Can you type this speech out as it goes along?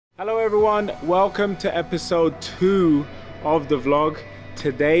Hello everyone, welcome to episode 2 of the vlog.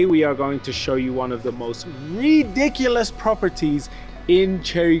 Today we are going to show you one of the most ridiculous properties in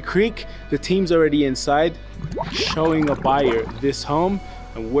Cherry Creek. The team's already inside showing a buyer this home,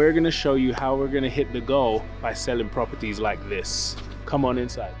 and we're going to show you how we're going to hit the goal by selling properties like this. Come on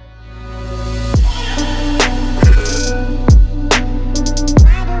inside.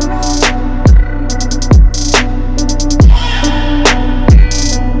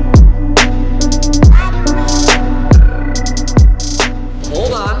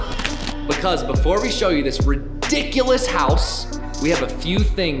 Because before we show you this ridiculous house, we have a few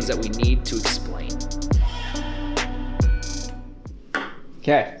things that we need to explain.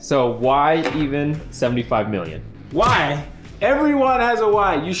 Okay, so why even 75 million? Why? Everyone has a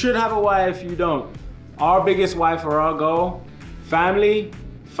why. You should have a why if you don't. Our biggest why for our goal: family,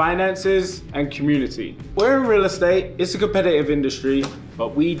 finances, and community. We're in real estate, it's a competitive industry,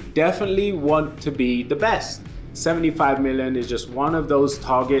 but we definitely want to be the best. 75 million is just one of those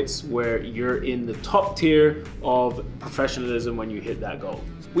targets where you're in the top tier of professionalism when you hit that goal.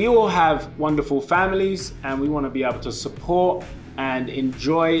 We all have wonderful families and we want to be able to support and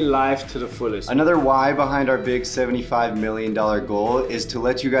enjoy life to the fullest. Another why behind our big $75 million goal is to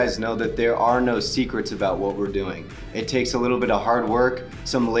let you guys know that there are no secrets about what we're doing. It takes a little bit of hard work,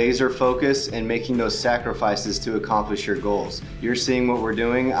 some laser focus, and making those sacrifices to accomplish your goals. You're seeing what we're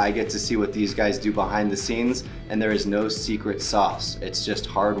doing, I get to see what these guys do behind the scenes, and there is no secret sauce. It's just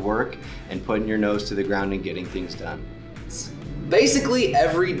hard work and putting your nose to the ground and getting things done. Basically,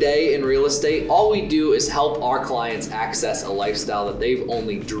 every day in real estate, all we do is help our clients access a lifestyle that they've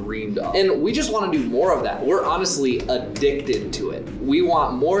only dreamed of. And we just want to do more of that. We're honestly addicted to it. We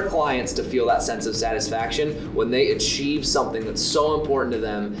want more clients to feel that sense of satisfaction when they achieve something that's so important to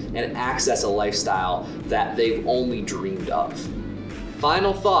them and access a lifestyle that they've only dreamed of.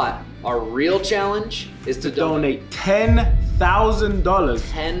 Final thought, our real challenge is to donate $10,000.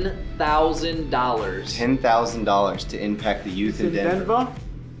 $10,000. $10,000 to impact the youth in Denver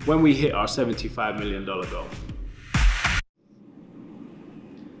when we hit our $75 million goal.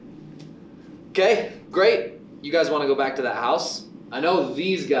 Okay, great. You guys want to go back to that house? I know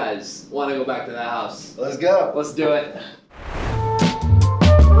these guys want to go back to that house. Let's go. Let's do it.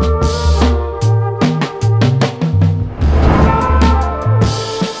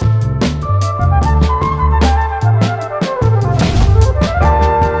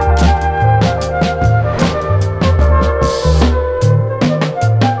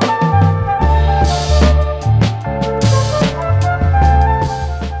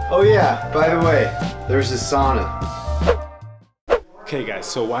 By the way, there's a sauna. Okay guys,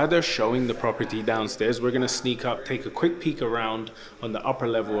 so while they're showing the property downstairs, we're gonna sneak up, take a quick peek around on the upper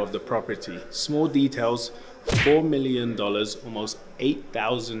level of the property. Small details, $4 million, almost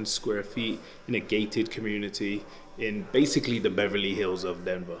 8,000 square feet in a gated community in basically the Beverly Hills of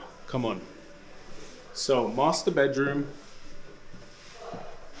Denver. Come on. So master bedroom,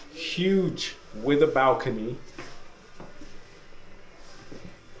 huge with a balcony.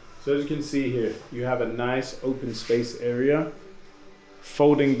 So as you can see here, you have a nice open space area,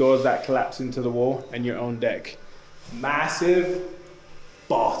 folding doors that collapse into the wall, and your own deck. Massive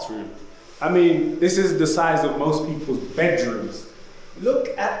bathroom. I mean, this is the size of most people's bedrooms. Look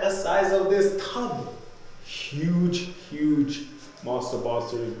at the size of this tub. Huge, huge master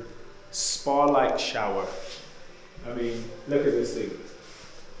bathroom. Spa-like shower. I mean, look at this thing.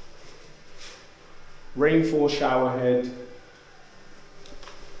 Rainfall shower head.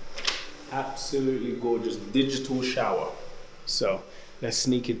 Absolutely gorgeous digital shower. So let's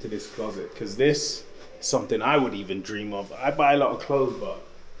sneak into this closet, because this is something I would even dream of. I buy a lot of clothes, but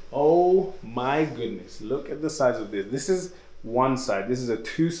oh my goodness, look at the size of this. This is one side. This is a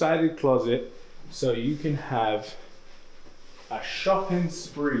two-sided closet, so you can have a shopping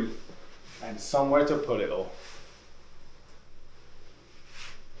spree and somewhere to put it all.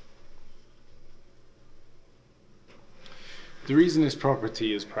 The reason this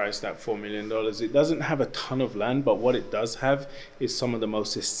property is priced at $4 million, it doesn't have a ton of land, but what it does have is some of the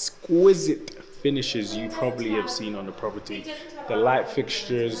most exquisite finishes you probably have seen on the property. The light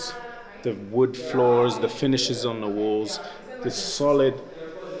fixtures, the wood floors, the finishes on the walls, the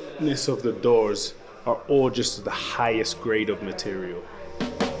solidness of the doors are all just the highest grade of material.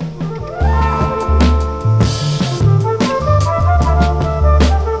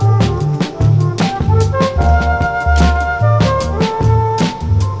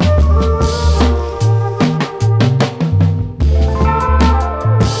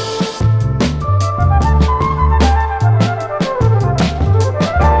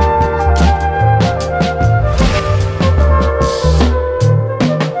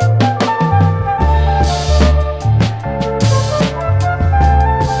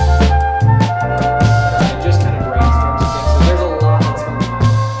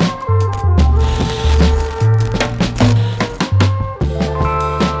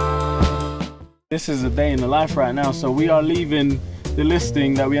 This is a day in the life right now. So we are leaving the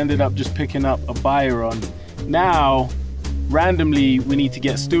listing that we ended up just picking up a buyer on. Now, randomly, we need to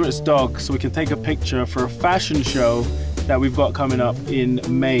get Stuart's dog so we can take a picture for a fashion show that we've got coming up in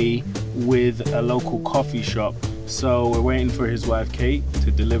May with a local coffee shop. So we're waiting for his wife, Kate,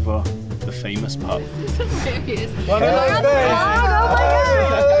 to deliver the famous pup. This is hilarious. Oh my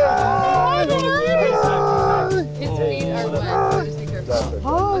God. His feet are wet, so just be careful.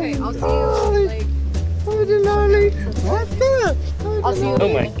 Okay, I'll see you like... What's up? I'll see you.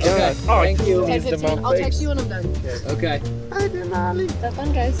 Oh my god. Oh, Thank you. I'll text you when I'm done. Okay. Hi, Denali. Have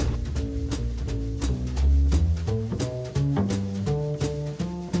fun, guys.